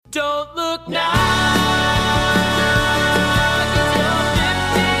Don't look now, 'cause your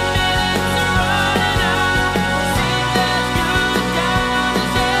 15 minutes are running out. See that good God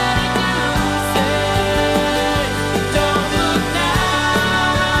is headed to say, don't look now,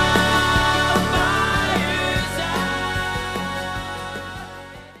 by your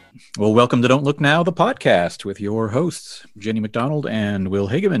side. Well, welcome to Don't Look Now, the podcast with your hosts, Jenny McDonald and Will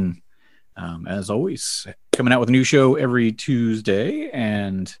Hageman. As always, coming out with a new show every Tuesday,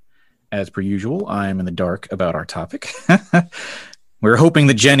 and as per usual, I'm in the dark about our topic. We're hoping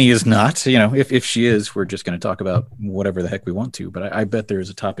that Jenny is not. If she is, we're just going to talk about whatever the heck we want to, but I bet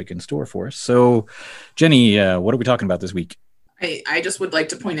there's a topic in store for us. So, Jenny, what are we talking about this week? I just would like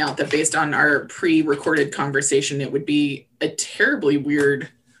to point out that based on our pre-recorded conversation, it would be a terribly weird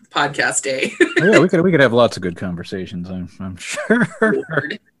podcast day. Yeah, we could have lots of good conversations, I'm sure.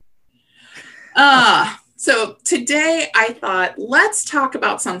 So today I thought, let's talk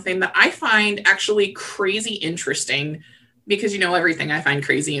about something that I find actually crazy interesting, because everything I find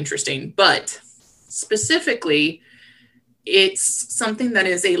crazy interesting, but specifically it's something that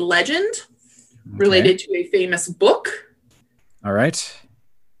is a legend related to a famous book. All right.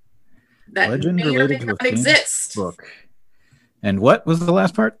 That legend may or may related to a not famous exist. book. And what was the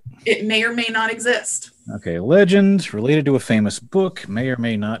last part? It may or may not exist. Okay, legend related to a famous book may or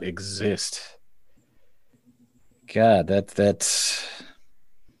may not exist. God, that's.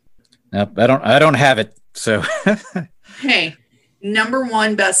 Nope, I don't have it. So. Hey, number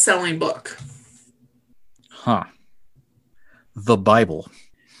one best-selling book. Huh. The Bible.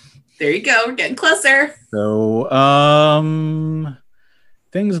 There you go. We're getting closer. So,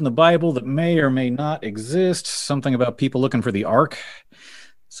 things in the Bible that may or may not exist. Something about people looking for the ark.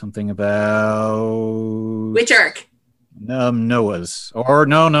 Something about which ark? Noah's. Or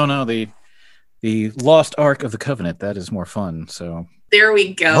no, the Lost Ark of the Covenant. That is more fun. So there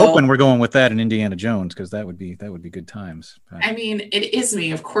we go. I'm hoping we're going with that in Indiana Jones, because that would be good times. I mean, it is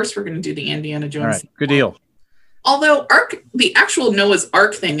me. Of course, we're going to do the Indiana Jones. All right, good deal. Although the actual Noah's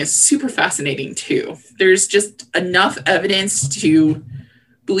Ark thing is super fascinating too. There's just enough evidence to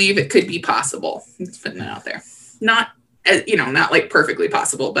believe it could be possible. Let's put that out there. Not like perfectly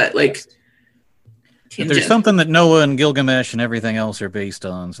possible, but like. But there's something that Noah and Gilgamesh and everything else are based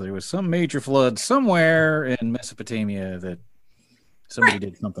on. So there was some major flood somewhere in Mesopotamia that somebody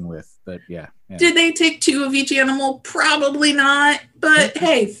did something with. But yeah. Did they take two of each animal? Probably not. But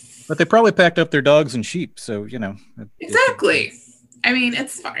hey. But they probably packed up their dogs and sheep. So, Exactly. I mean,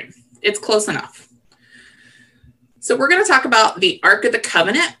 it's fine. It's close enough. So we're going to talk about the Ark of the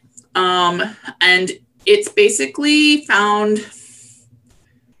Covenant. And it's basically found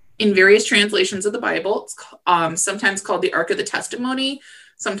in various translations of the Bible. It's sometimes called the Ark of the Testimony,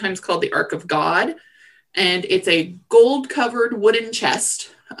 sometimes called the Ark of God. And it's a gold-covered wooden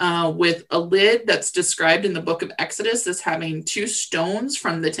chest with a lid that's described in the book of Exodus as having two stones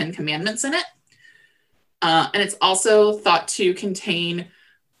from the Ten Commandments in it. And it's also thought to contain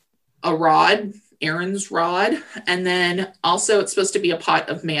a rod, Aaron's rod, and then also it's supposed to be a pot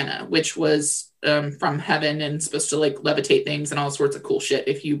of manna, which was from heaven and supposed to like levitate things and all sorts of cool shit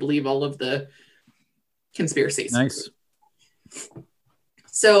if you believe all of the conspiracies. Nice.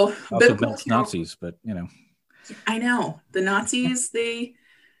 So biblical Nazis, but I know the Nazis,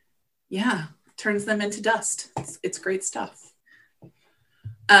 turns them into dust. It's great stuff.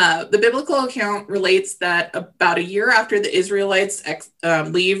 The biblical account relates that about a year after the Israelites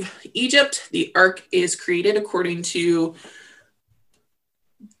leave Egypt, the ark is created according to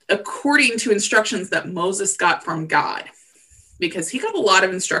instructions that Moses got from God, because he got a lot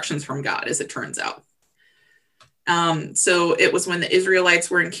of instructions from God, as it turns out. So it was when the Israelites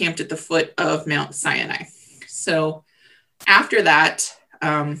were encamped at the foot of Mount Sinai. So after that,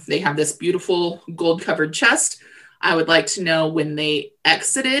 they have this beautiful gold-covered chest. I would like to know when they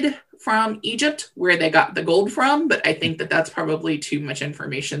exited from Egypt, where they got the gold from, but I think that that's probably too much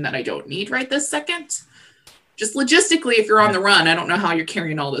information that I don't need right this second. Just logistically, if you're on the run, I don't know how you're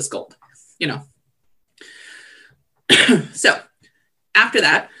carrying all this gold, So after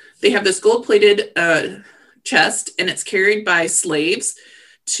that, they have this gold-plated chest, and it's carried by slaves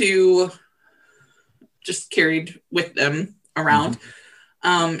just carried with them around.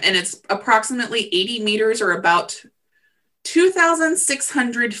 And it's approximately 80 meters, or about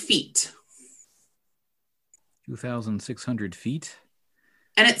 2,600 feet. 2,600 feet?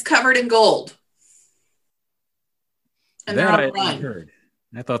 And it's covered in gold. And that I hadn't heard.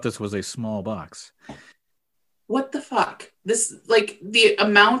 I thought this was a small box. What the fuck? This, like, the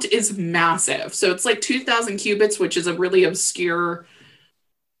amount is massive. So it's like 2,000 cubits, which is a really obscure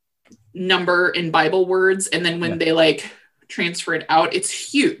number in Bible words. And then when they like transferred out. It's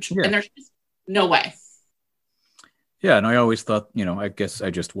huge. Yeah. And there's just no way. Yeah, and I always thought, I guess I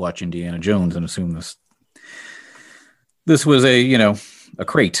just watch Indiana Jones and assume this was a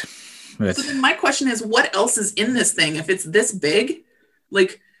crate. But So then my question is, what else is in this thing if it's this big?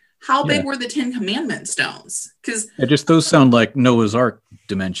 Like, how big were the 10 Commandment stones? Because those sound like Noah's Ark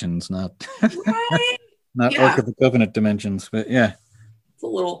dimensions, not right? not Yeah. Ark of the Covenant dimensions. But yeah, It's a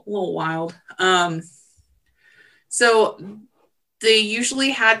little wild. So they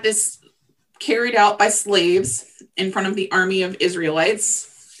usually had this carried out by slaves in front of the army of Israelites.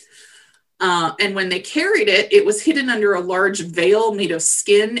 And when they carried it, it was hidden under a large veil made of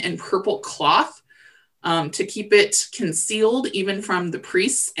skin and purple cloth to keep it concealed, even from the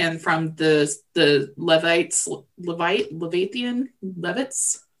priests and from the Levites, the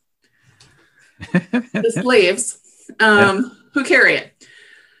slaves who carry it.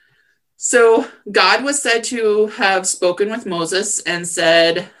 So God was said to have spoken with Moses and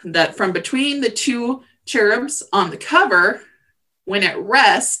said that from between the two cherubs on the cover, when at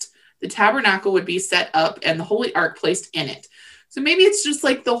rest, the tabernacle would be set up and the holy ark placed in it. So maybe it's just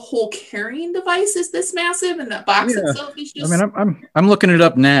like the whole carrying device is this massive, and that box itself is just. I mean, I'm looking it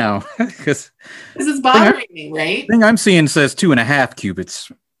up now because this is bothering me, right? The thing I'm seeing says 2.5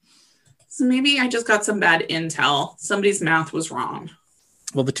 cubits. So maybe I just got some bad intel. Somebody's math was wrong.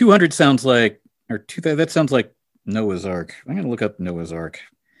 Well, the 200 sounds like, that sounds like Noah's Ark. I'm going to look up Noah's Ark.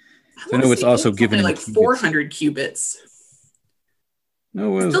 I know it's also given like 400 cubits.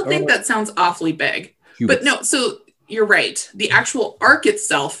 Noah's I still think that sounds awfully big. Cubits. But no, so you're right. The actual ark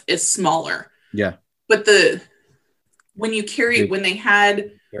itself is smaller. Yeah. But when they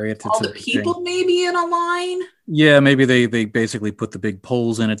had all the people maybe in a line. Yeah, maybe they basically put the big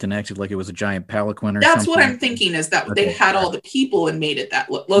poles in it and acted like it was a giant palanquin or something. That's what I'm thinking, is that they had all the people and made it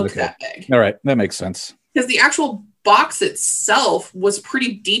that look that big. All right, that makes sense. Because the actual box itself was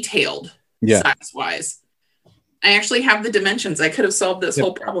pretty detailed size-wise. I actually have the dimensions. I could have solved this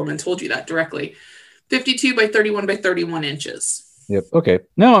whole problem and told you that directly. 52 by 31 by 31 inches. Yep. Okay.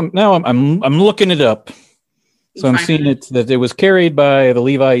 Now I'm looking it up. So I'm seeing that it was carried by the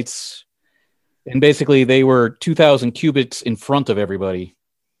Levites, and basically they were 2,000 cubits in front of everybody.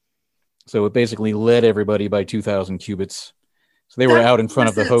 So it basically led everybody by 2,000 cubits. So they were out in front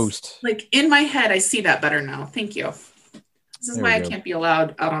of the host. Like in my head, I see that better now. Thank you. This is why I can't be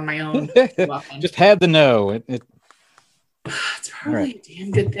allowed out on my own. Just had to know. It's probably a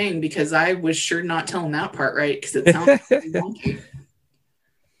damn good thing, because I was sure not telling that part right, because it sounds wonky.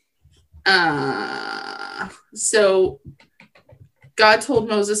 So God told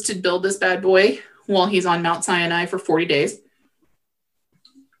Moses to build this bad boy while he's on Mount Sinai for 40 days.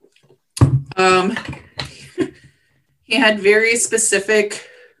 He had very specific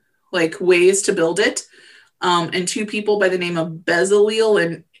ways to build it. And two people by the name of Bezalel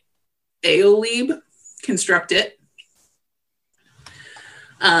and Aholiab construct it.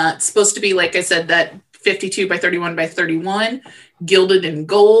 It's supposed to be, like I said, that 52 by 31 by 31, gilded in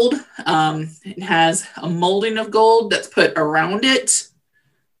gold. It has a molding of gold that's put around it.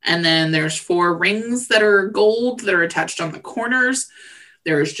 And then there's 4 rings that are gold that are attached on the corners.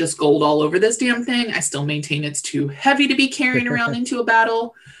 There's just gold all over this damn thing. I still maintain it's too heavy to be carrying around into a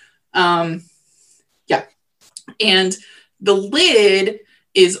battle. And the lid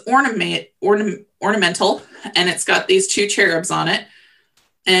is ornamental, and it's got these 2 cherubs on it.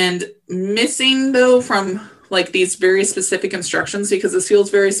 And missing, though, from these very specific instructions, because this feels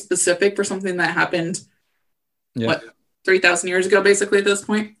very specific for something that happened, 3,000 years ago, basically, at this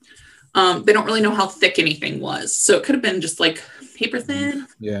point. They don't really know how thick anything was. So it could have been just paper thin,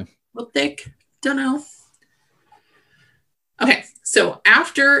 a little thick, don't know. Okay, so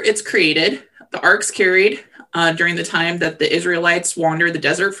after it's created, the ark's carried during the time that the Israelites wandered the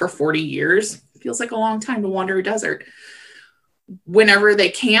desert for 40 years. Feels like a long time to wander a desert. Whenever they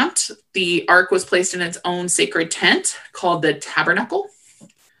camped, the ark was placed in its own sacred tent called the tabernacle.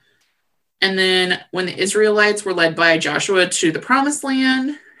 And then when the Israelites were led by Joshua to the promised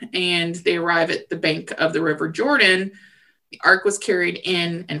land and they arrive at the bank of the river Jordan, the ark was carried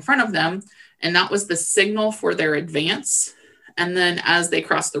in front of them, and that was the signal for their advance. And then as they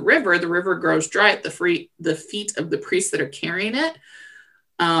cross the river grows dry at the feet of the priests that are carrying it.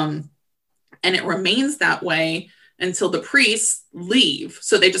 And it remains that way until the priests leave.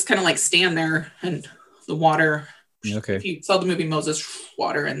 So they just kind of stand there, and the water. Okay. If you saw the movie Moses,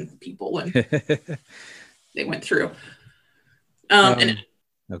 water and people, and they went through. Okay.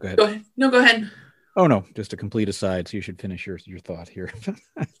 Go ahead. No, go ahead. Oh no, just a complete aside. So you should finish your thought here.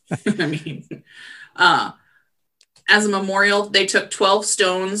 I mean, as a memorial, they took 12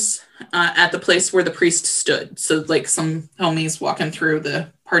 stones at the place where the priest stood. So, like, some homies walking through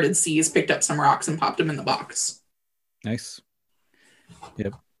the parted seas picked up some rocks and popped them in the box. Nice.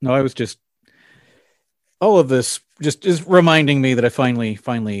 Yep. No, I was just all of this just is reminding me that I finally,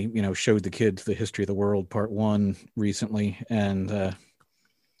 showed the kids the History of the World Part 1 recently, and I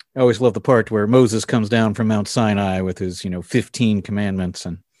always love the part where Moses comes down from Mount Sinai with his 15 commandments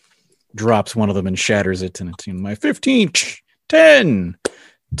and drops one of them and shatters it, and it's my 15, 10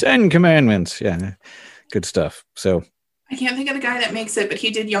 commandments. Yeah, good stuff. So I can't think of the guy that makes it, but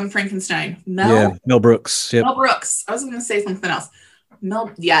he did Young Frankenstein. Mel Brooks. Yep. Mel Brooks. I was going to say something else.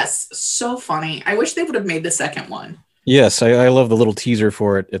 Yes, so funny. I wish they would have made the second one. Yes, I love the little teaser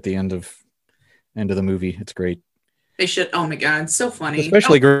for it at the end of the movie. It's great. They should. Oh my god, so funny.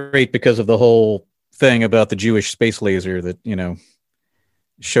 Especially great because of the whole thing about the Jewish space laser that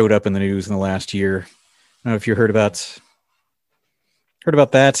showed up in the news in the last year. I don't know if you heard about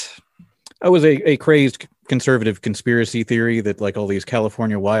that. It was a crazed conservative conspiracy theory that like all these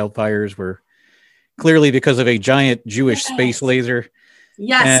California wildfires were clearly because of a giant Jewish space laser.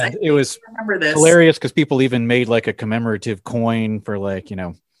 Yes, and it was remember this. Hilarious because people even made like a commemorative coin for like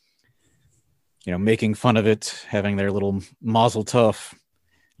making fun of it, having their little Mazel Tov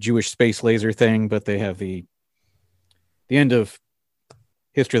Jewish space laser thing. But they have the end of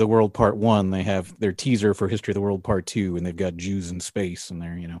History of the World Part 1. They have their teaser for History of the World Part 2, and they've got Jews in space, and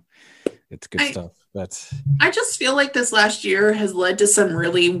they're it's good stuff. I just feel like this last year has led to some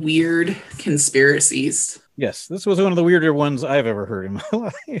really weird conspiracies. Yes, this was one of the weirder ones I've ever heard in my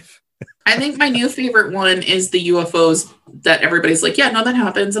life. I think my new favorite one is the UFOs that everybody's like, yeah, no, that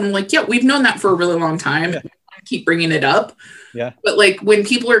happens. And I'm like, yeah, we've known that for a really long time. Yeah. I keep bringing it up. Yeah. But like when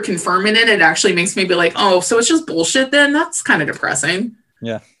people are confirming it, it actually makes me be like, oh, so it's just bullshit then? That's kind of depressing.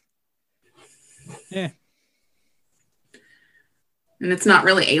 Yeah. Yeah. And it's not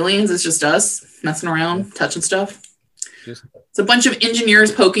really aliens. It's just us messing around, touching stuff. It's a bunch of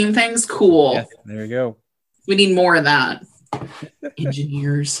engineers poking things. Cool. Yeah, there you go. We need more of that.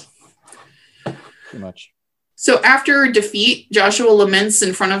 Engineers. Too much. So after defeat, Joshua laments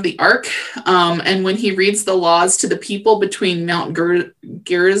in front of the ark. And when he reads the laws to the people between Mount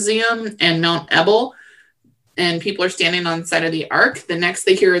Gerizim and Mount Ebal, and people are standing on the side of the ark, the next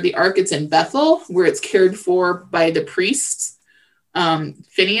they hear of the ark, it's in Bethel, where it's cared for by the priests.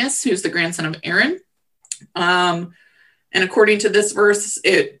 Phineas, who's the grandson of Aaron. And according to this verse,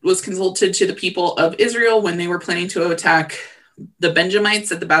 it was consulted to the people of Israel when they were planning to attack the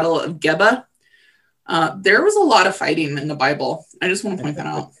Benjamites at the Battle of Geba. There was a lot of fighting in the Bible. I just want to point that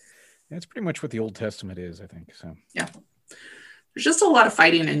out. That's pretty much what the Old Testament is, I think. So yeah, there's just a lot of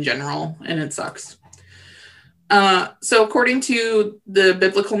fighting in general, and it sucks. So according to the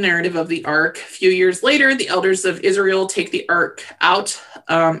biblical narrative of the ark, a few years later, the elders of Israel take the ark out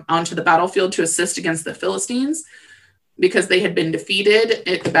onto the battlefield to assist against the Philistines because they had been defeated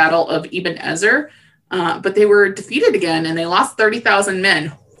at the Battle of Ibn Ezer. But they were defeated again, and they lost 30,000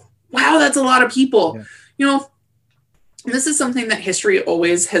 men. Wow, that's a lot of people. Yeah. This is something that history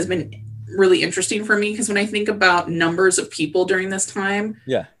always has been really interesting for me, because when I think about numbers of people during this time,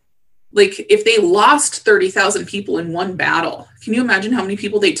 yeah, like if they lost 30,000 people in one battle, can you imagine how many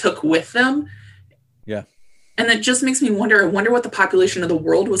people they took with them? Yeah. And that just makes me wonder, I wonder what the population of the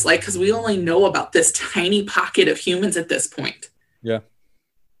world was like, because we only know about this tiny pocket of humans at this point. Yeah.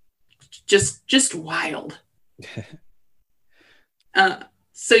 Just wild.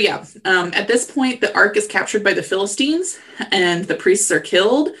 So yeah, at this point, the ark is captured by the Philistines, and the priests are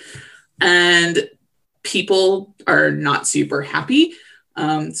killed, and people are not super happy.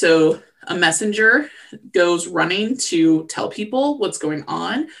 So a messenger goes running to tell people what's going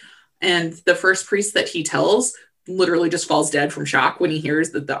on. And the first priest that he tells literally just falls dead from shock when he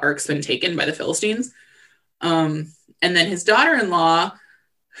hears that the ark's been taken by the Philistines. And then his daughter-in-law,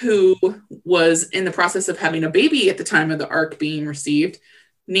 who was in the process of having a baby at the time of the ark being received,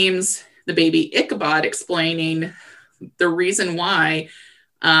 names the baby Ichabod, explaining the reason why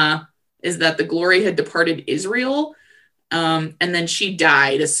is that the glory had departed Israel. And then she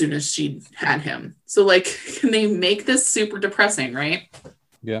died as soon as she had him. So like, they make this super depressing, right?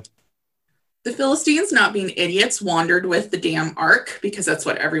 Yeah. The Philistines, not being idiots, wandered with the damn ark, because that's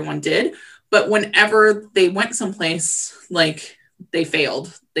what everyone did. But whenever they went someplace, like, they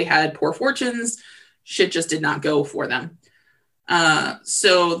failed. They had poor fortunes. Shit just did not go for them.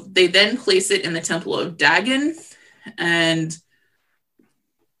 So they then place it in the temple of Dagon. And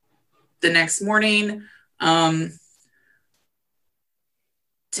the next morning, Dagon,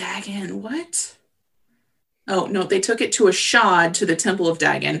 what? Oh, no, they took it to Ashdod to the temple of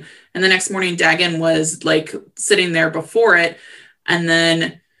Dagon. And the next morning, Dagon was like sitting there before it. And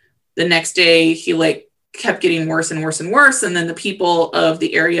then the next day, he like kept getting worse and worse and worse. And then the people of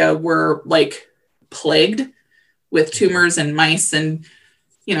the area were like plagued with tumors and mice and,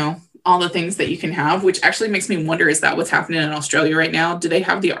 you know, all the things that you can have, which actually makes me wonder, is that what's happening in Australia right now? Do they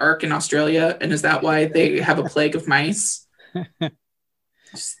have the Ark in Australia? And is that why they have a plague of mice?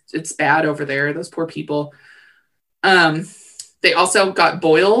 It's bad over there. Those poor people. They also got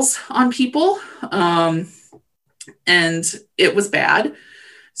boils on people. And it was bad.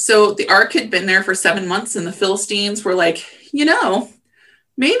 So the Ark had been there for 7 months and the Philistines were like, you know,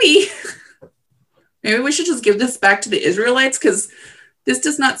 maybe we should just give this back to the Israelites because this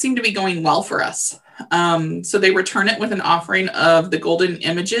does not seem to be going well for us. So they return it with an offering of the golden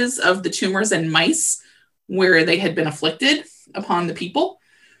images of the tumors and mice where they had been afflicted upon the people.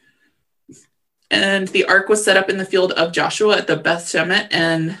 And the Ark was set up in the field of Joshua at the Beth Shemesh,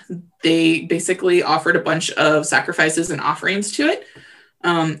 and they basically offered a bunch of sacrifices and offerings to it.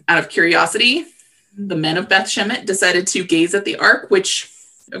 Out of curiosity, the men of Beth Shemesh decided to gaze at the Ark, which,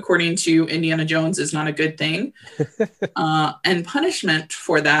 according to Indiana Jones, is not a good thing. And punishment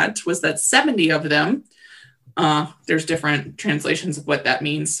for that was that 70 of them, there's different translations of what that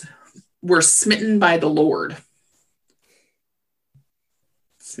means, were smitten by the Lord.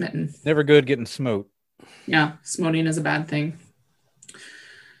 Smitten. Never good getting smote. Yeah, smoting is a bad thing.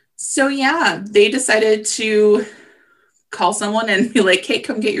 So yeah, they decided to call someone and be like, hey,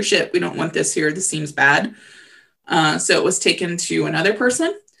 come get your ship. We don't want this here. This seems bad. So it was taken to another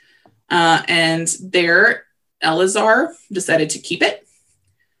person. And there, Eleazar decided to keep it.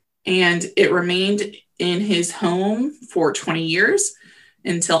 And it remained in his home for 20 years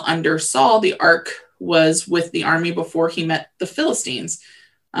until under Saul, the Ark was with the army before he met the Philistines.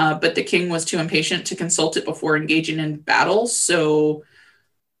 But the king was too impatient to consult it before engaging in battle. So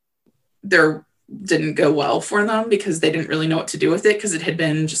there didn't go well for them because they didn't really know what to do with it because it had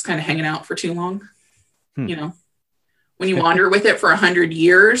been just kind of hanging out for too long. You know, when you wander with it for 100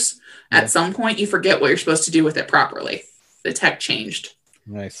 years, at some point you forget what you're supposed to do with it properly. The tech changed.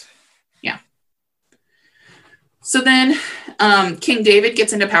 Nice. Yeah. So then King David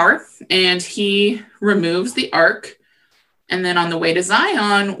gets into power and he removes the Ark. And then on the way to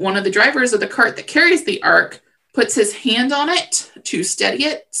Zion, one of the drivers of the cart that carries the Ark puts his hand on it to steady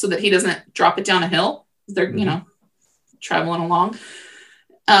it so that he doesn't drop it down a hill. They're, you know, traveling along.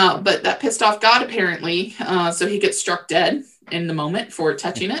 But that pissed off God, apparently. So he gets struck dead in the moment for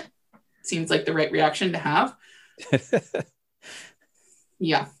touching it. Seems like the right reaction to have.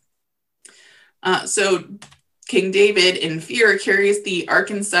 Yeah. So King David, in fear, carries the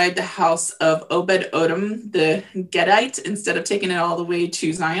Ark inside the house of Obed-Edom, the Gittite, instead of taking it all the way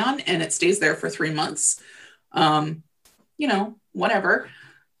to Zion, and it stays there for 3 months. You know, whatever.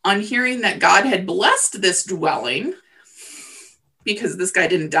 On hearing that God had blessed this dwelling, because this guy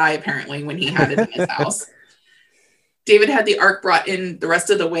didn't die apparently when he had it in his house, David had the Ark brought in the rest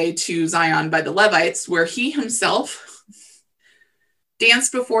of the way to Zion by the Levites, where he himself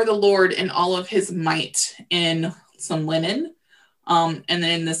danced before the Lord in all of his might in some linen. And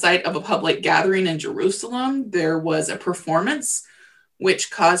then in the sight of a public gathering in Jerusalem, there was a performance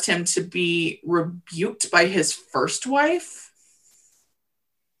which caused him to be rebuked by his first wife.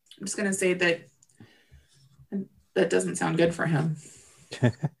 I'm just going to say that that doesn't sound good for him.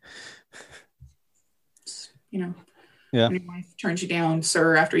 You know, when your wife turns you down,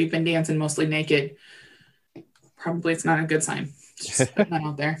 sir, after you've been dancing mostly naked, probably it's not a good sign. Just putting that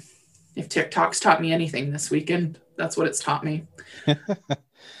out there. If TikTok's taught me anything this weekend, that's what it's taught me. And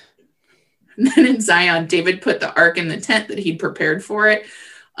then in Zion, David put the Ark in the tent that he'd prepared for it,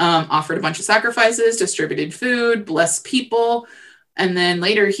 offered a bunch of sacrifices, distributed food, blessed people. And then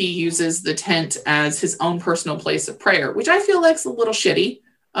later he uses the tent as his own personal place of prayer, which I feel like's a little shitty.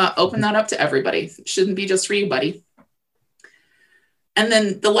 Open that up to everybody. It shouldn't be just for you, buddy. And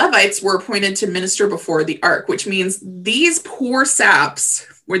then the Levites were appointed to minister before the Ark, which means these poor saps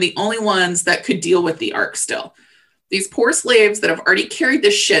were the only ones that could deal with the Ark still. These poor slaves that have already carried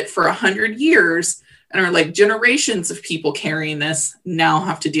this shit for 100 years and are like generations of people carrying this now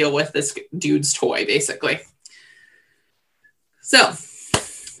have to deal with this dude's toy, basically. So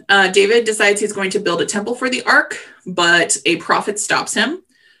David decides he's going to build a temple for the Ark, but a prophet stops him.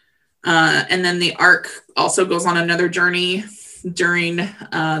 And then the Ark also goes on another journey during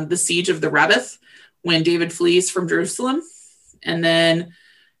the siege of the Rabbath when David flees from Jerusalem. And then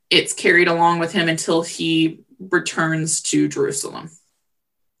it's carried along with him until he returns to Jerusalem.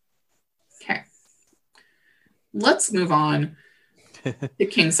 Okay. Let's move on to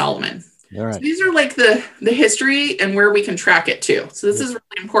King Solomon. All right. So these are like the history and where we can track it to. So this is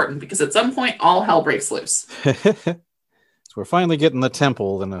really important because at some point all hell breaks loose. So we're finally getting the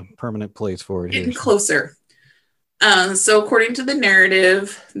temple in a permanent place for it Getting here. closer. So according to the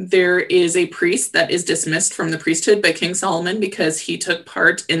narrative, there is a priest that is dismissed from the priesthood by King Solomon because he took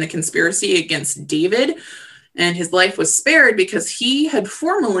part in the conspiracy against David, and his life was spared because he had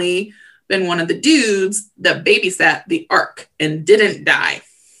formerly been one of the dudes that babysat the ark and didn't die.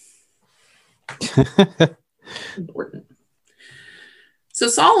 Important. So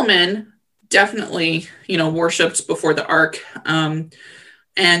Solomon definitely, worshipped before the ark.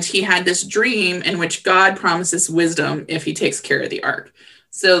 And he had this dream in which God promises wisdom if he takes care of the ark.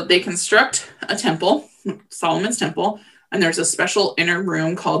 So they construct a temple, Solomon's temple, and there's a special inner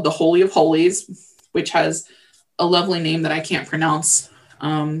room called the Holy of Holies, which has a lovely name that I can't pronounce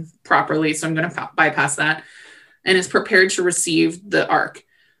properly, so I'm going to bypass that, and is prepared to receive the ark.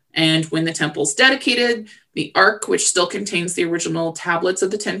 And when the temple's dedicated, the ark, which still contains the original tablets of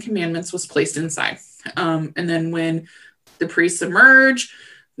the Ten Commandments, was placed inside. And then when the priests emerge,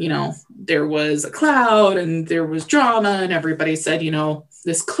 there was a cloud and there was drama, and everybody said,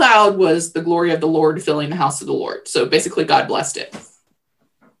 this cloud was the glory of the Lord filling the house of the Lord. So basically God blessed it.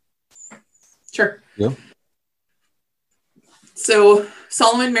 Sure. Yeah. So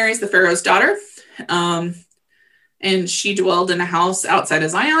Solomon marries the Pharaoh's daughter, and she dwelled in a house outside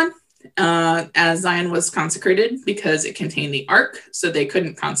of Zion, as Zion was consecrated because it contained the ark, so they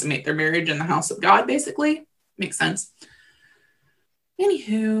couldn't consummate their marriage in the house of God, basically. Makes sense.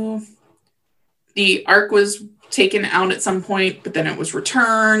 Anywho, the ark was taken out at some point, but then it was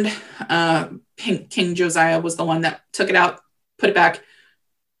returned. King Josiah was the one that took it out, put it back.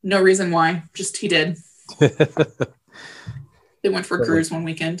 No reason why, just he did. They went for a cruise one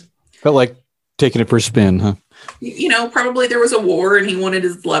weekend. Felt like taking it for a spin, huh? Probably there was a war and he wanted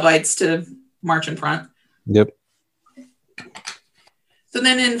his Levites to march in front. Yep. So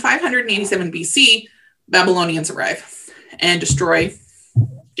then in 587 BC, Babylonians arrive and destroy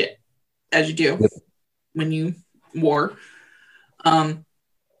it, as you do when you war. No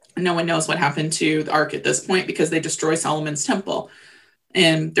one knows what happened to the ark at this point because they destroy Solomon's temple.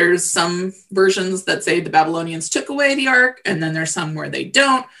 And there's some versions that say the Babylonians took away the ark, and then there's some where they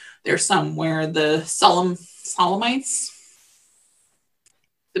don't. There's some where the Solomites,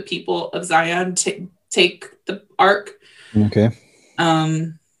 the people of Zion, take the ark. Okay.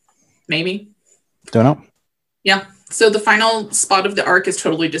 Maybe. Don't know. Yeah. So the final spot of the ark is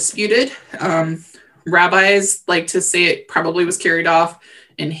totally disputed. Rabbis like to say it probably was carried off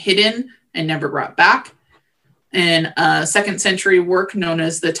and hidden and never brought back. In a 2nd century work known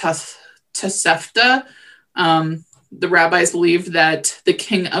as the Tosefta, the rabbis believed that the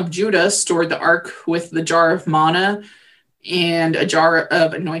king of Judah stored the ark with the jar of manna and a jar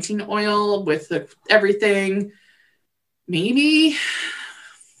of anointing oil with everything. Maybe.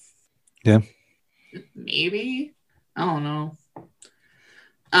 Yeah. Maybe. I don't know.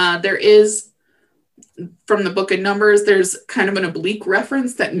 There is, from the book of Numbers, there's kind of an oblique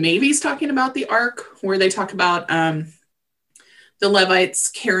reference that maybe is talking about the ark, where they talk about the Levites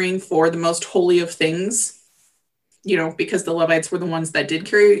caring for the most holy of things, because the Levites were the ones that did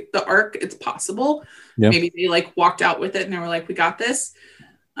carry the ark. It's possible. Yeah. Maybe they walked out with it and they were like, we got this,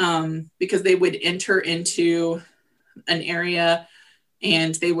 because they would enter into an area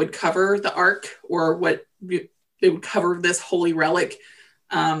and they would cover the ark, or they would cover this holy relic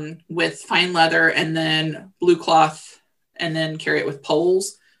with fine leather and then blue cloth, and then carry it with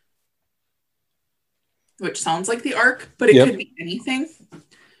poles, which sounds like the ark, but it could be anything.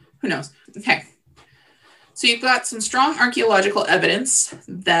 Who knows? Okay. So you've got some strong archaeological evidence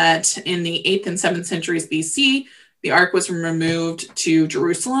that in the 8th and 7th centuries BC, the ark was removed to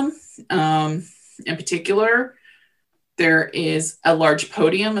Jerusalem. In particular, there is a large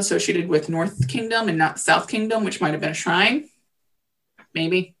podium associated with North Kingdom and not South Kingdom, which might have been a shrine.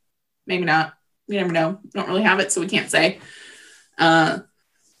 Maybe, maybe not. You never know. Don't really have it, so we can't say.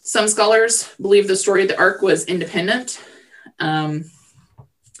 Some scholars believe the story of the ark was independent.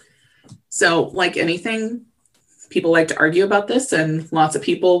 So like anything, people like to argue about this, and lots of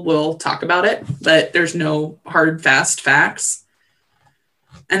people will talk about it, but there's no hard, fast facts.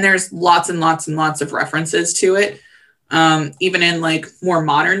 And there's lots and lots and lots of references to it, even in more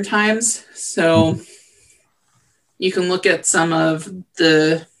modern times. So you can look at some of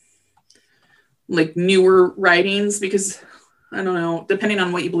the newer writings, because I don't know, depending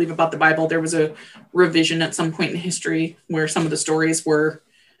on what you believe about the Bible, there was a revision at some point in history where some of the stories were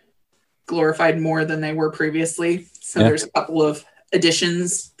glorified more than they were previously. So there's a couple of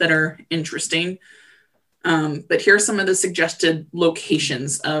additions that are interesting. But here are some of the suggested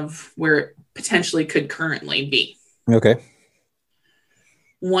locations of where it potentially could currently be. Okay.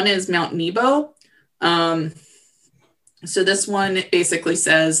 One is Mount Nebo. So this one basically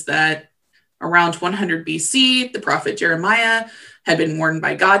says that around 100 BC, the prophet Jeremiah had been warned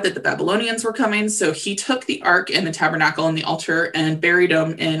by God that the Babylonians were coming. So he took the ark and the tabernacle and the altar and buried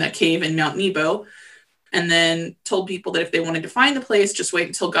them in a cave in Mount Nebo, and then told people that if they wanted to find the place, just wait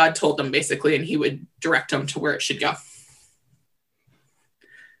until God told them, basically, and he would direct them to where it should go.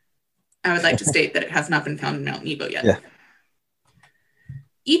 I would like to state that it has not been found in Mount Nebo yet. Yeah.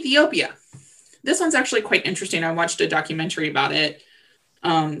 Ethiopia. This one's actually quite interesting. I watched a documentary about it.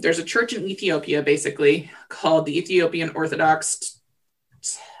 There's a church in Ethiopia, basically, called the Ethiopian Orthodox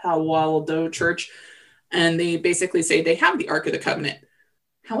Tawaldo Church. And they basically say they have the Ark of the Covenant.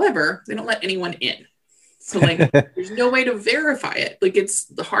 However, they don't let anyone in. So, like, there's no way to verify it. Like, it's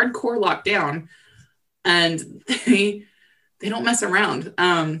the hardcore lockdown. And they don't mess around.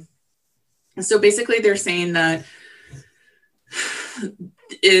 So basically, they're saying that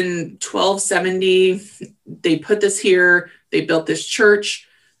in 1270, they put this here, they built this church,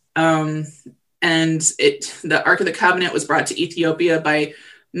 and the Ark of the Covenant was brought to Ethiopia by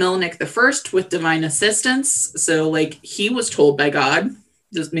Melnik I with divine assistance. So, like, he was told by God,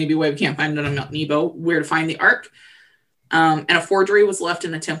 this may be why we can't find it on Mount Nebo, where to find the Ark. And a forgery was left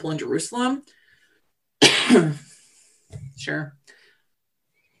in the temple in Jerusalem. Sure.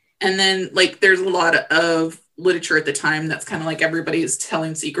 And then, like, there's a lot of literature at the time that's kind of like everybody's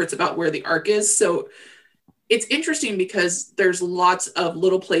telling secrets about where the Ark is. So it's interesting because there's lots of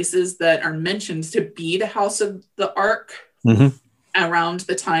little places that are mentioned to be the house of the Ark around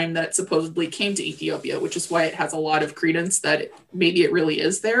the time that it supposedly came to Ethiopia, which is why it has a lot of credence that maybe it really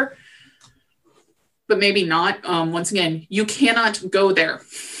is there, but maybe not. Once again, you cannot go there.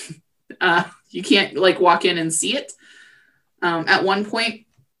 You can't, like, walk in and see it. At one point,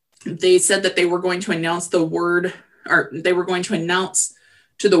 they said that they were going to announce to the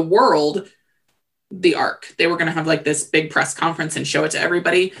world the Ark. They were going to have, like, this big press conference and show it to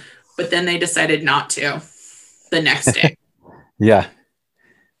everybody, but then they decided not to the next day. Yeah.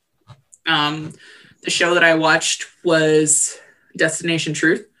 The show that I watched was Destination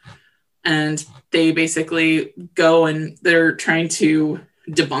Truth, and they basically go and they're trying to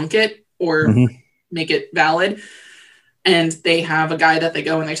debunk it or make it valid. And they have a guy that they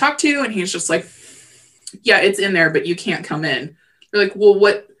go and they talk to, and he's just like, yeah, it's in there, but you can't come in. They're like, well,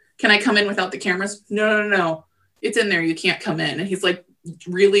 what, can I come in without the cameras? No. It's in there. You can't come in. And he's like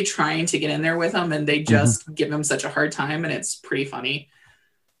really trying to get in there with them, and they just give him such a hard time, and it's pretty funny.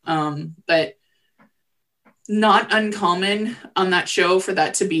 But not uncommon on that show for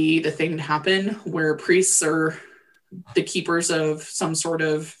that to be the thing to happen, where priests are the keepers of some sort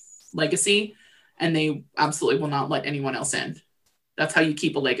of legacy, and they absolutely will not let anyone else in. That's how you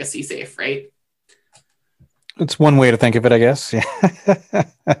keep a legacy safe, right? It's one way to think of it, I guess. Yeah.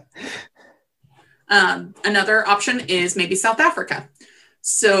 Another option is maybe South Africa.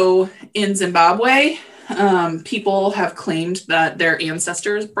 So in Zimbabwe, people have claimed that their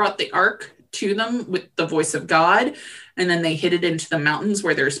ancestors brought the Ark to them with the voice of God, and then they hid it into the mountains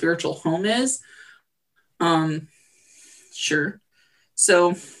where their spiritual home is. Sure.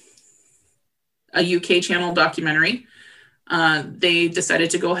 So a UK channel documentary, they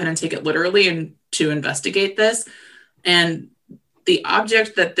decided to go ahead and take it literally and to investigate this. And the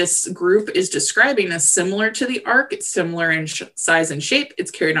object that this group is describing is similar to the Ark. It's similar in size and shape.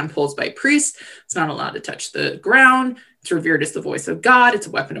 It's carried on poles by priests. It's not allowed to touch the ground. It's revered as the voice of God. It's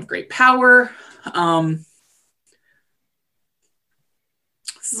a weapon of great power. This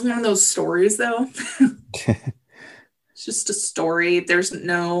is one of those stories, though. It's just a story. There's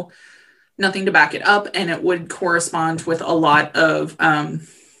nothing to back it up, and it would correspond with a lot of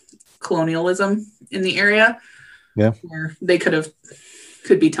colonialism in the area. Yeah, where they could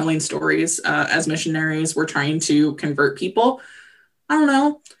be telling stories as missionaries were trying to convert people. I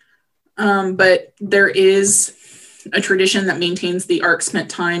don't know, but there is a tradition that maintains the Ark spent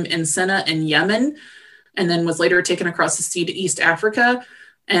time in Senna in Yemen, and then was later taken across the sea to East Africa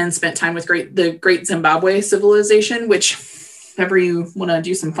and spent time with the Great Zimbabwe civilization, which, if ever you want to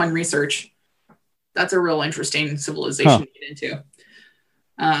do some fun research, that's a real interesting civilization to get into.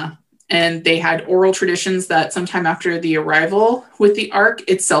 And they had oral traditions that sometime after the arrival with the Ark,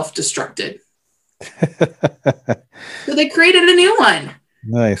 it self-destructed. So they created a new one.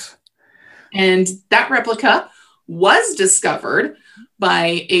 Nice. And that replica was discovered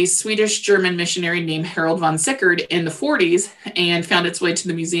by a Swedish-German missionary named Harold von Sickert in the 40s and found its way to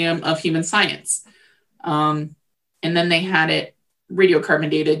the Museum of Human Science. And then they had it radiocarbon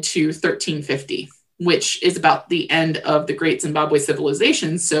dated to 1350, which is about the end of the Great Zimbabwe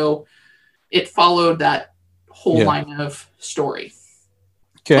Civilization. So it followed that whole Yeah. line of story.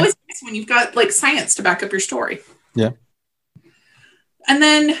 Okay. Always nice when you've got like science to back up your story. Yeah. And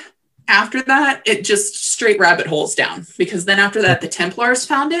then after that, it just straight rabbit holes down, because then after that, the Templars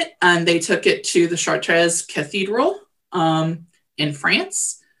found it and they took it to the Chartres Cathedral in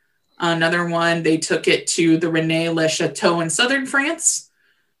France. Another one, they took it to the René Le Chateau in southern France.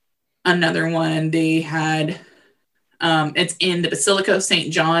 Another one, they had, it's in the Basilica of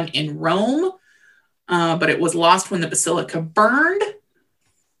St. John in Rome, but it was lost when the basilica burned.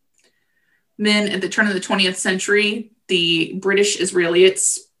 Then at the turn of the 20th century, the British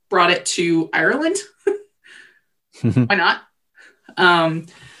Israelites brought it to Ireland. Why not?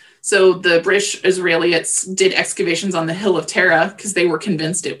 So the British Israelites did excavations on the Hill of Tara because they were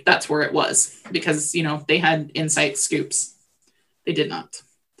convinced that's where it was, because, you know, they had insight scoops. They did not.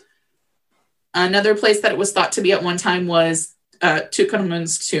 Another place that it was thought to be at one time was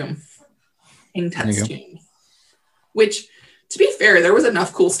Tutankhamun's tomb, King Tut's tomb, which, to be fair, there was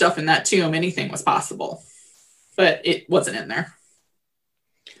enough cool stuff in that tomb. Anything was possible, but it wasn't in there.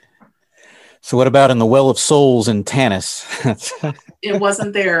 So what about in the Well of Souls in Tanis? It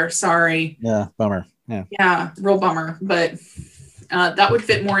wasn't there. Sorry. Yeah, bummer. Yeah, real bummer. But that would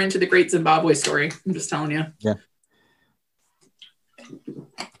fit more into the Great Zimbabwe story. I'm just telling you. Yeah.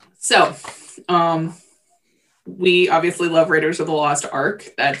 So, we obviously love Raiders of the Lost Ark.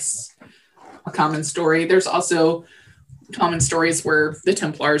 That's a common story. There's also common stories where the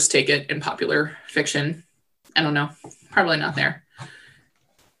Templars take it in popular fiction. I don't know. Probably not there.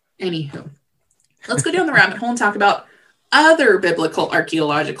 Anywho, let's go down the rabbit hole and talk about other biblical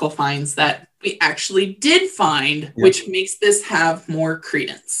archaeological finds that we actually did find, which makes this have more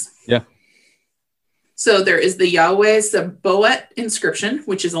credence. Yeah. So there is the Yahweh Sabaoth inscription,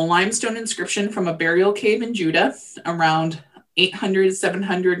 which is a limestone inscription from a burial cave in Judah around 800,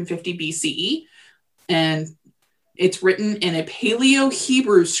 750 BCE. And it's written in a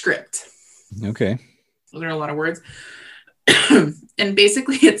Paleo-Hebrew script. Okay. Those are a lot of words. And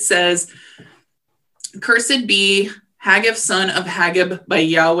basically it says, "Cursed be Hagab, son of Hagab, by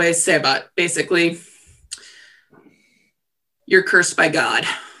Yahweh Sabaoth." Basically, you're cursed by God.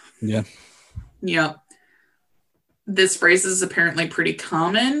 Yeah. Yeah. This phrase is apparently pretty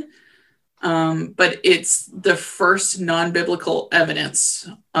common, but it's the first non-biblical evidence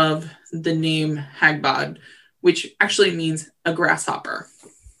of the name Hagbad, which actually means a grasshopper.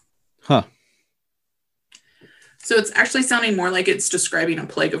 Huh. So it's actually sounding more like it's describing a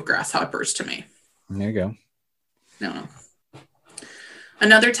plague of grasshoppers to me. There you go. No.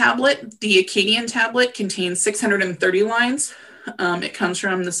 Another tablet, the Akkadian tablet, contains 630 lines. It comes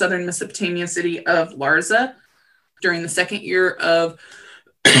from the southern Mesopotamia city of Larsa during the second year of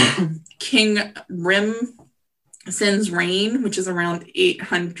King Rimsin's reign, which is around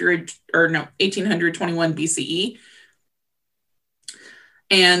 1821 BCE.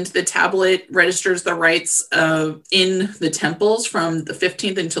 And the tablet registers the rites in the temples from the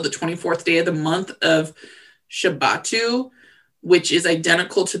 15th until the 24th day of the month of Shabbatu, which is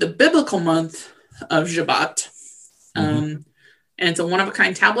identical to the biblical month of Shabbat. And it's a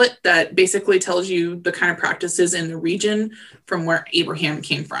one-of-a-kind tablet that basically tells you the kind of practices in the region from where Abraham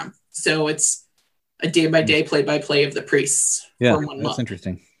came from. So it's a day-by-day, play-by-play of the priests Yeah, for 1 month. that's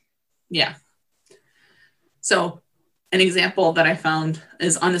interesting. Yeah. So an example that I found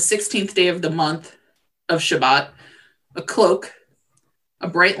is on the 16th day of the month of Shabbat, a cloak, a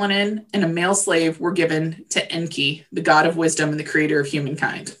bright linen, and a male slave were given to Enki, the god of wisdom and the creator of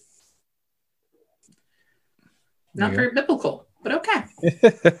humankind. Not very biblical, but okay.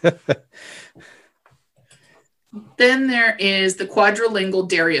 Then there is the quadrilingual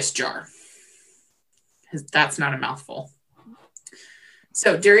Darius jar. That's not a mouthful.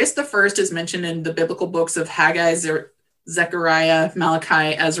 So Darius the First is mentioned in the biblical books of Haggai, Zechariah,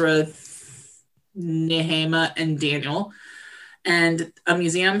 Malachi, Ezra, Nehemiah, and Daniel. And a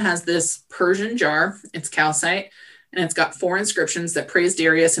museum has this Persian jar. It's calcite, and it's got 4 inscriptions that praise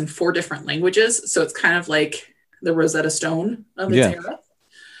Darius in 4 different languages. So it's kind of like the Rosetta Stone of its era.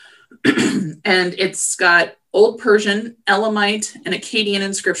 And it's got Old Persian, Elamite, and Akkadian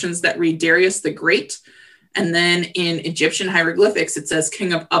inscriptions that read Darius the Great. And then in Egyptian hieroglyphics, it says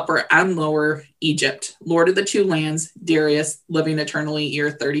King of Upper and Lower Egypt, Lord of the Two Lands, Darius, living eternally,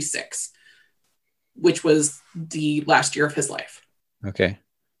 year 36, which was the last year of his life. Okay.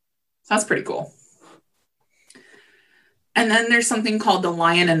 So that's pretty cool. And then there's something called the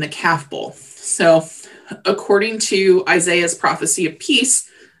lion and the calf bull. So according to Isaiah's prophecy of peace,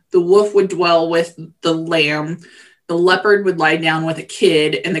 the wolf would dwell with the lamb, the leopard would lie down with a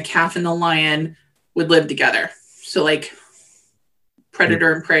kid, and the calf and the lion would live together. So like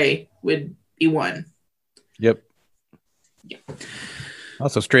predator and prey would be one. Yep. Yeah.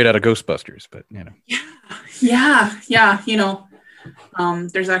 Also straight out of Ghostbusters, but Yeah.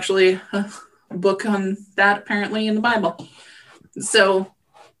 There's actually a book on that apparently in the Bible. So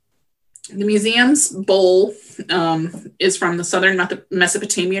the museum's bowl is from the southern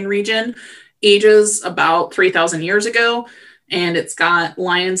Mesopotamian region, ages about 3,000 years ago. And it's got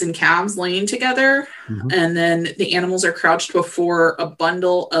lions and calves laying together. Mhm. And then the animals are crouched before a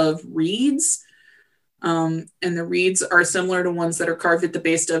bundle of reeds. And the reeds are similar to ones that are carved at the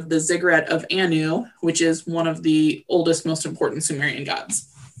base of the ziggurat of Anu, which is one of the oldest, most important Sumerian gods.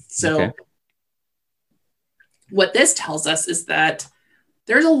 So Okay. what this tells us is that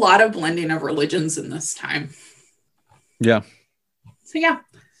there's a lot of blending of religions in this time. Yeah. So yeah,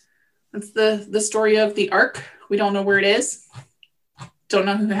 that's the story of the Ark. We don't know where it is. Don't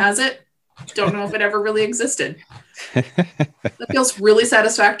know who has it. Don't know if it ever really existed. That feels really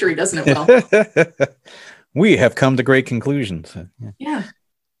satisfactory, doesn't it, Will? We have come to great conclusions. Yeah.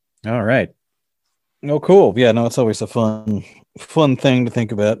 All right. Oh, cool. Yeah, no, it's always a fun thing to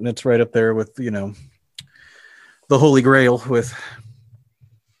think about. And it's right up there with, the Holy Grail, with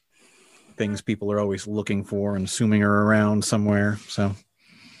things people are always looking for and assuming are around somewhere. So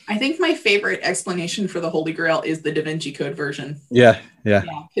I think my favorite explanation for the Holy Grail is the Da Vinci Code version. yeah.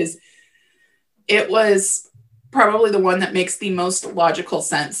 Because it was probably the one that makes the most logical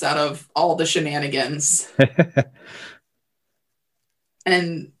sense out of all the shenanigans.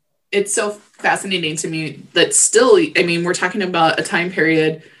 And it's so fascinating to me that still, I mean, we're talking about a time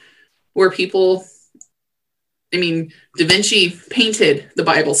period where people, I mean, Da Vinci painted the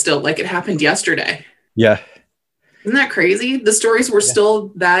Bible still like it happened yesterday. Yeah. Isn't that crazy? The stories were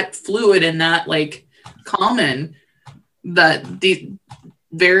still that fluid and that like common, that the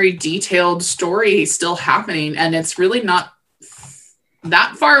very detailed story is still happening. And it's really not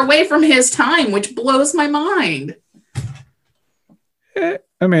that far away from his time, which blows my mind.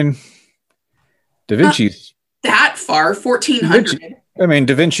 I mean, Da Vinci's That far, 1400.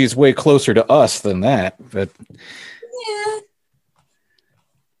 Da Vinci's way closer to us than that, but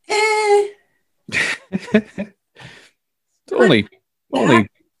it's only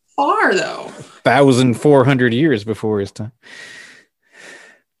Far though. 1,400 years before his time.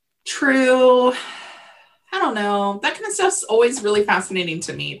 True. I don't know. That kind of stuff's always really fascinating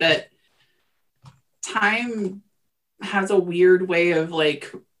to me, that time has a weird way of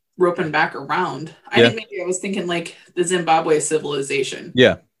like roping back around. I think maybe I was thinking like the Zimbabwe civilization.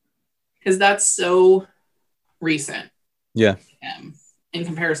 Yeah. Because that's so recent. Yeah. In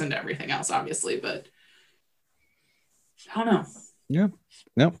comparison to everything else, obviously, but I don't know. Yeah.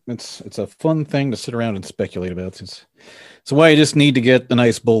 No, it's a fun thing to sit around and speculate about. It's why you just need to get a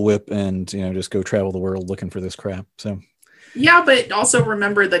nice bullwhip and just go travel the world looking for this crap. So yeah, but also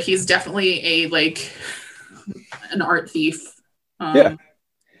remember that he's definitely an art thief. Yeah.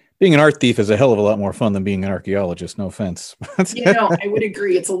 Being an art thief is a hell of a lot more fun than being an archaeologist. No offense. I would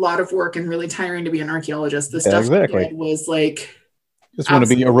agree. It's a lot of work and really tiring to be an archaeologist. The stuff he did was like, just want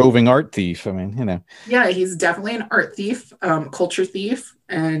to be a roving art thief. I mean, Yeah, he's definitely an art thief, culture thief,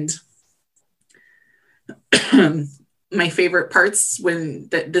 and my favorite parts when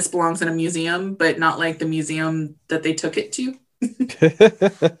this belongs in a museum, but not like the museum that they took it to. Can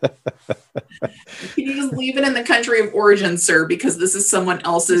you just leave it in the country of origin, sir? Because this is someone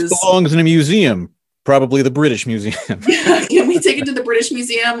else's. It belongs in a museum, probably the British Museum. Yeah, can we take it to the British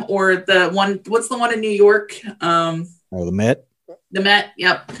Museum or the one? What's the one in New York? The Met. The Met.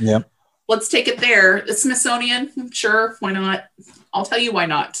 Yep. Yep. Let's take it there. The Smithsonian. Sure. Why not? I'll tell you why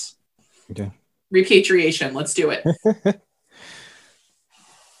not. Okay. Repatriation. Let's do it.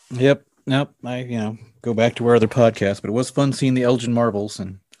 Yep. Nope. I go back to our other podcast, but it was fun seeing the Elgin marbles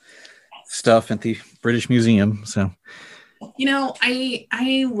and stuff at the British Museum. So,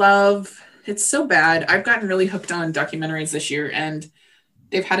 I love. It's so bad. I've gotten really hooked on documentaries this year, and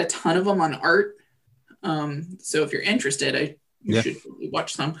they've had a ton of them on art. So if you're interested, you should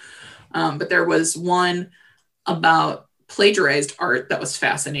watch some. But there was one about plagiarized art that was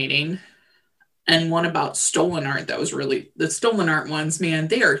fascinating, and one about stolen art that was the stolen art ones, man,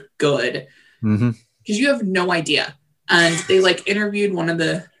 they are good. Mm-hmm. Because you have no idea. And they interviewed one of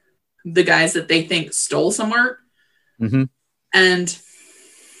the guys that they think stole some art. Mm-hmm. And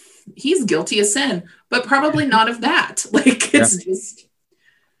he's guilty of sin, but probably not of that. It's just.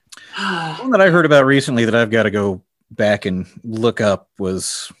 One that I heard about recently that I've got to go back and look up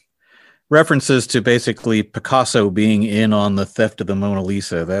was references to basically Picasso being in on the theft of the Mona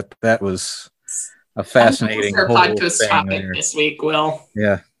Lisa. That was a fascinating our whole podcast thing topic there. this week, Will.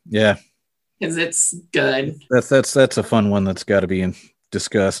 Yeah. because it's good. That's a fun one that's got to be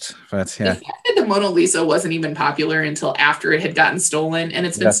discussed. That's The fact that the Mona Lisa wasn't even popular until after it had gotten stolen, and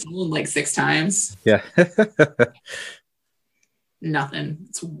it's been stolen like 6 times. Yeah. Nothing.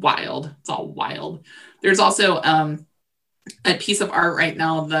 It's wild. It's all wild. There's also a piece of art right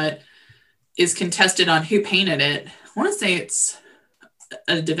now that is contested on who painted it. I want to say it's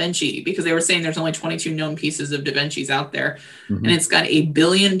a Da Vinci, because they were saying there's only 22 known pieces of Da Vinci's out there, and it's got $1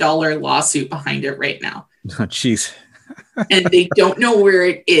 billion lawsuit behind it right now. Oh, jeez. And they don't know where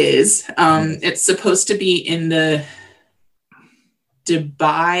it is. It's supposed to be in the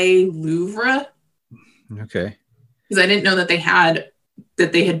Dubai Louvre. Okay. Because I didn't know that they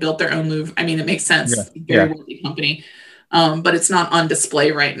had built their own Louvre. I mean, it makes sense. Yeah. Very wealthy company. But it's not on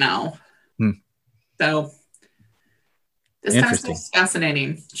display right now. So this kind of stuff's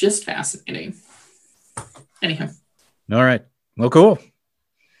fascinating. Just fascinating. Anyhow. All right. Well, cool.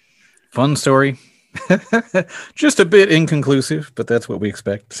 Fun story. Just a bit inconclusive, but that's what we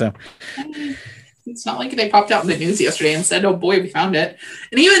expect. So it's not like they popped out in the news yesterday and said, oh boy, we found it.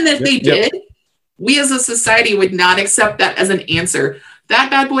 And even if they did, we as a society would not accept that as an answer. That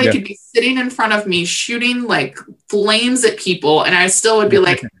bad boy could be sitting in front of me shooting like flames at people, and I still would be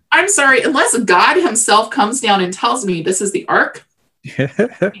like, I'm sorry, unless God himself comes down and tells me this is the Ark.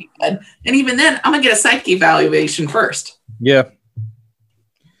 And even then, I'm gonna get a psych evaluation first. Yeah,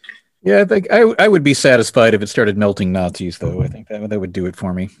 I think I would be satisfied if it started melting Nazis, though. I think that would do it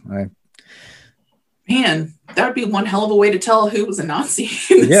for me. Man, that would be one hell of a way to tell who was a Nazi.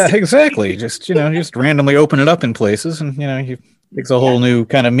 Yeah, exactly. Just randomly open it up in places, and it's a whole new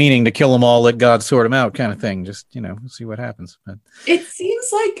kind of meaning to kill them all, let God sort them out, kind of thing. Just see what happens. But it seems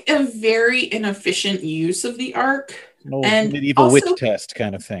like a very inefficient use of the Ark. An old And medieval also, witch test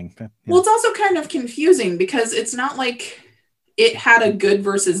kind of thing. But, well, it's also kind of confusing because it's not like it had a good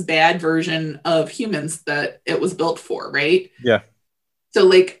versus bad version of humans that it was built for, right? Yeah. So,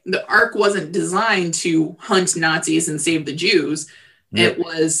 like, the Ark wasn't designed to hunt Nazis and save the Jews. Yep. It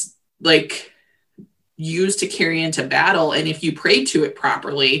was, like, used to carry into battle. And if you prayed to it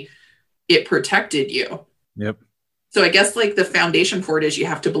properly, it protected you. Yep. So I guess, like, the foundation for it is you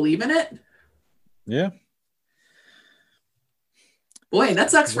have to believe in it. Yeah. Boy, that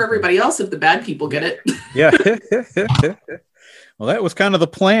sucks for everybody else if the bad people get it. Yeah. Well, that was kind of the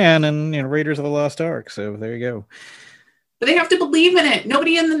plan in Raiders of the Lost Ark. So there you go. But they have to believe in it.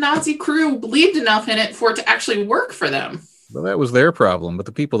 Nobody in the Nazi crew believed enough in it for it to actually work for them. Well, that was their problem. But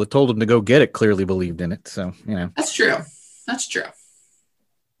the people that told them to go get it clearly believed in it. So, That's true. That's true.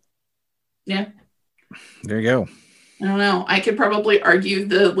 Yeah. There you go. I don't know. I could probably argue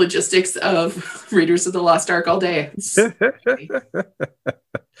the logistics of Raiders of the Lost Ark all day.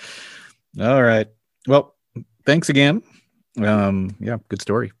 All right. Well, thanks again. Good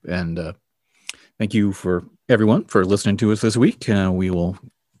story. And thank you for everyone for listening to us this week. We will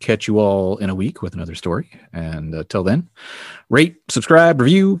catch you all in a week with another story. And till then, rate, subscribe,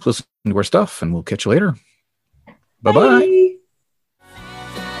 review, listen to our stuff, and we'll catch you later. Bye-bye. Bye.